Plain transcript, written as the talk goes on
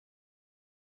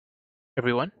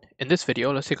Everyone, in this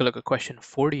video, let's take a look at question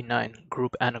 49,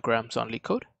 group anagrams on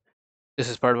Leetcode. This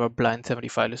is part of our blind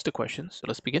 75 list of questions, so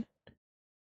let's begin. In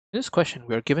this question,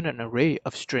 we are given an array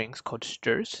of strings called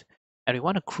strs, and we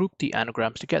want to group the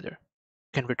anagrams together.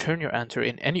 You can return your answer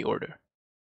in any order.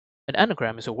 An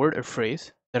anagram is a word or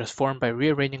phrase that is formed by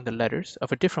rearranging the letters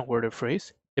of a different word or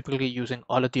phrase, typically using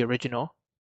all of the original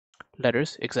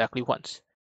letters exactly once.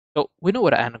 So we know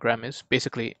what an anagram is.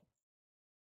 Basically,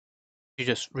 you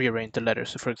just rearrange the letters.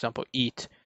 So for example, eat,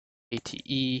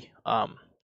 ATE,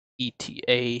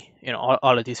 ETA,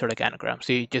 all of these are like anagrams.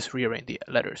 So you just rearrange the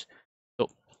letters. So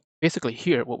basically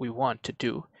here, what we want to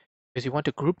do is you want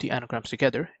to group the anagrams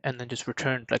together and then just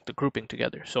return like the grouping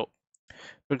together. So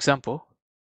for example,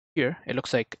 here it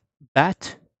looks like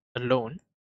bat alone is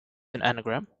an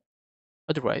anagram.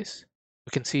 Otherwise,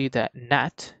 we can see that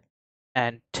nat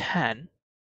and tan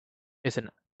is an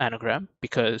anagram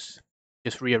because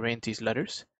just rearrange these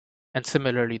letters. And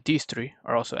similarly, these three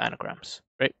are also anagrams,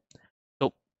 right?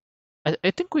 So I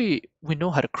think we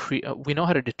know how to create we know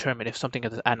how to determine if something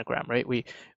is an anagram, right? We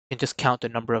can just count the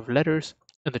number of letters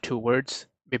in the two words,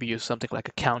 maybe use something like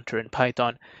a counter in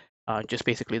Python, just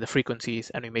basically the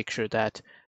frequencies, and we make sure that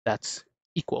that's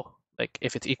equal. Like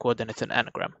if it's equal, then it's an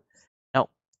anagram. Now,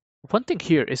 one thing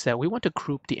here is that we want to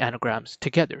group the anagrams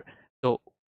together. So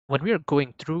when we are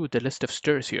going through the list of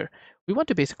strs here, we want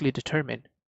to basically determine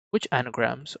which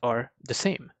anagrams are the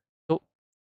same. So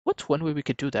what's one way we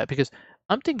could do that? Because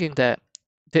I'm thinking that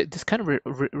this kind of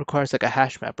requires like a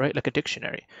hash map, right? Like a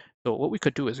dictionary. So what we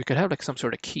could do is we could have like some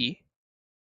sort of key,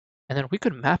 and then we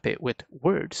could map it with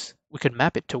words. We could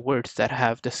map it to words that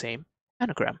have the same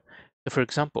anagram. So for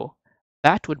example,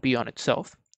 that would be on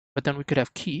itself, but then we could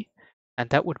have key, and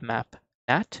that would map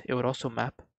nat. It would also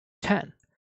map tan.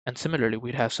 And similarly,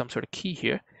 we'd have some sort of key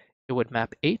here. It would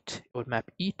map 8, it would map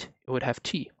eat, it would have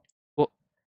t. Well,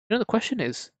 the question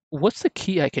is, what's the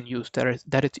key I can use that is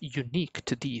unique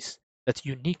to these, that's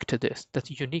unique to this,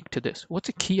 that's unique to this? What's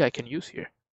a key I can use here,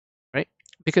 right?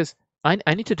 Because I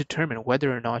need to determine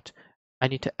whether or not I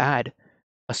need to add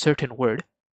a certain word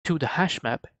to the hash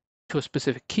map to a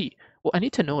specific key. Well, I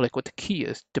need to know like what the key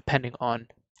is depending on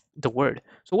the word.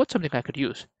 So what's something I could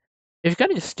use? If you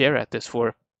kind of just stare at this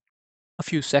for a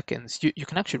few seconds, you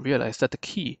can actually realize that the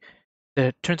key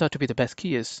that turns out to be the best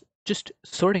key is just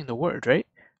sorting the word, right?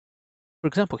 For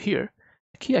example, here,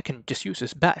 the key I can just use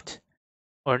is bat,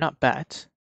 or not bat,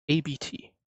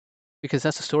 ABT, because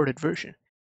that's a sorted version.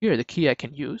 Here, the key I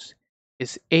can use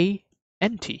is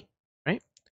ANT, right?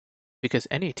 Because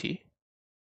NAT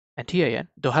and TAN,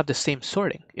 they'll have the same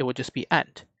sorting. It will just be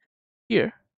ANT.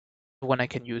 Here, the one I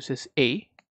can use is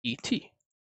AET,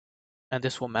 and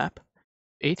this will map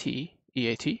ATE,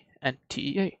 EAT, and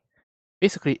TEA.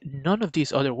 Basically, none of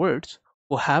these other words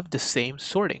will have the same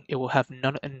sorting. It will have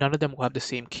none of them will have the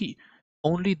same key.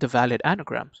 Only the valid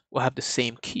anagrams will have the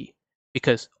same key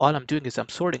because all I'm doing is I'm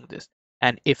sorting this.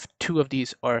 And if two of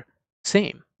these are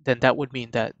same, then that would mean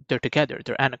that they're together,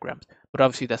 they're anagrams. But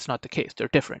obviously that's not the case, they're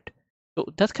different. So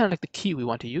that's kind of like the key we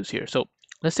want to use here. So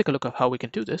let's take a look at how we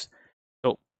can do this.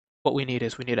 So what we need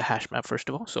is we need a hash map first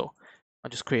of all. So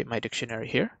I'll just create my dictionary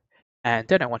here. And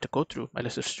then I want to go through my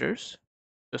list of strs.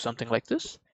 So something like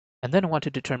this. And then I want to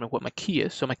determine what my key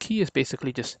is. So my key is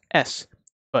basically just S,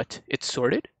 but it's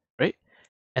sorted, right?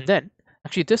 And then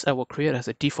actually this I will create as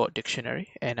a default dictionary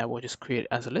and I will just create it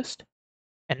as a list.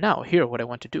 And now here what I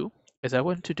want to do is I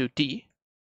want to do D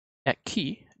at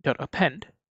key.append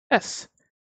S.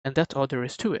 And that's all there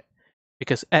is to it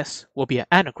because S will be an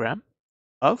anagram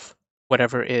of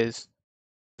whatever is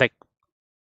like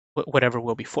whatever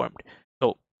will be formed.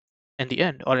 So in the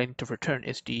end, all I need to return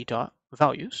is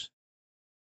D.values.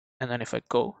 And then if I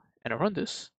go and I run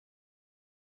this,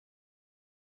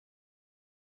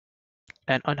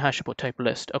 an unhashable type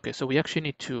list. Okay, so we actually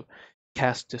need to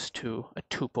cast this to a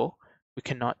tuple. We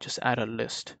cannot just add a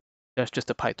list. That's just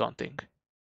a Python thing.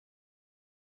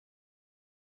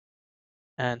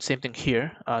 And same thing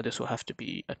here. This will have to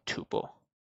be a tuple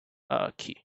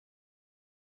key.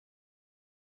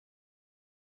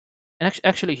 And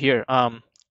actually here,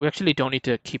 we actually don't need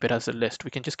to keep it as a list.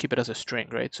 We can just keep it as a string,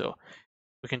 right? So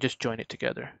we can just join it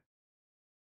together.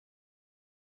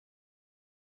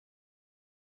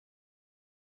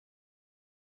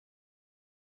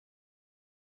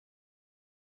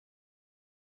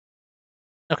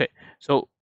 Okay, so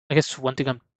I guess one thing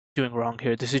I'm doing wrong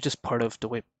here, this is just part of the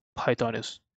way Python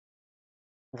is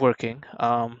working.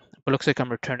 But looks like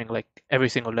I'm returning like every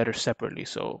single letter separately.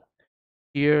 So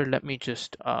here, let me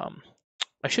just,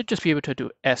 I should just be able to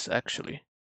do S actually.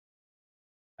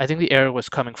 I think the error was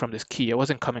coming from this key. It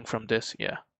wasn't coming from this,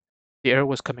 yeah. The error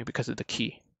was coming because of the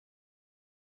key.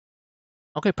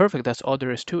 Okay, perfect. That's all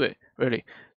there is to it, really.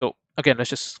 So again, let's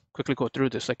just quickly go through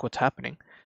this, like what's happening.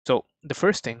 So the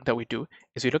first thing that we do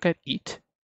is we look at eat,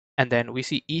 and then we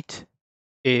see eat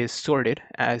is sorted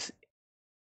as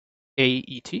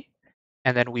AET,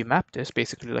 and then we map this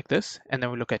basically like this, and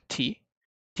then we look at T.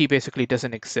 T basically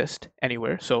doesn't exist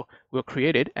anywhere, so we'll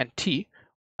create it, and T,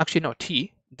 actually no,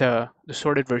 T, the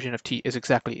sorted version of T is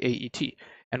exactly AET,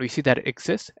 and we see that it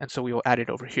exists, and so we will add it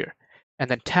over here. And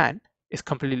then tan is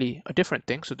completely a different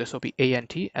thing, so this will be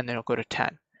ANT, and then it'll go to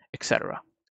tan, etc.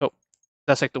 So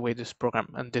that's like the way this program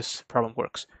and this problem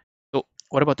works. So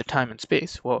what about the time and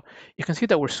space? Well, you can see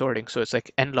that we're sorting, so it's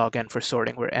like n log n for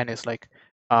sorting, where n is like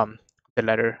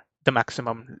the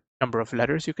maximum number of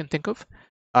letters you can think of.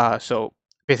 So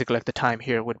basically, like the time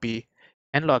here would be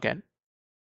n log n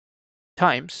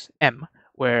times m,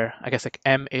 where I guess like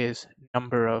m is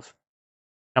number of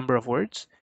words,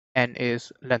 n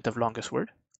is length of longest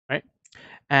word, right?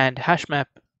 And hash map,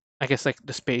 I guess like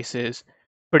the space is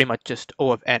pretty much just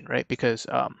O of n, right? Because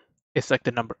it's like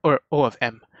the number, or O of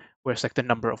m, where it's like the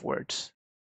number of words,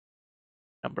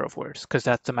 because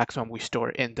that's the maximum we store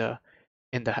in the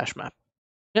hash map.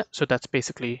 Yeah, so that's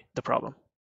basically the problem.